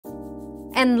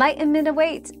Enlightenment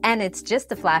awaits, and it's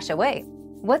just a flash away.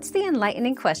 What's the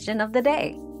enlightening question of the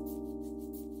day?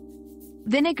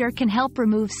 Vinegar can help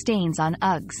remove stains on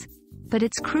UGGs, but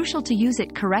it's crucial to use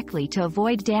it correctly to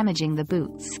avoid damaging the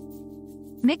boots.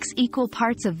 Mix equal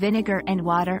parts of vinegar and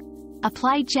water,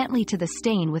 apply gently to the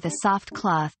stain with a soft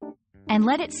cloth, and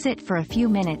let it sit for a few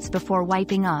minutes before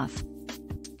wiping off.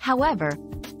 However,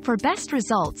 for best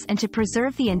results and to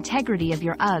preserve the integrity of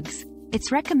your UGGs,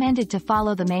 it's recommended to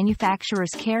follow the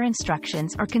manufacturer's care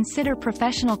instructions or consider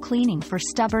professional cleaning for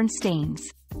stubborn stains.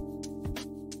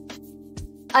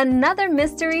 Another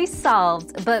mystery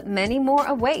solved, but many more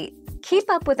await. Keep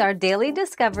up with our daily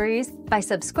discoveries by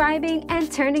subscribing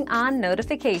and turning on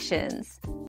notifications.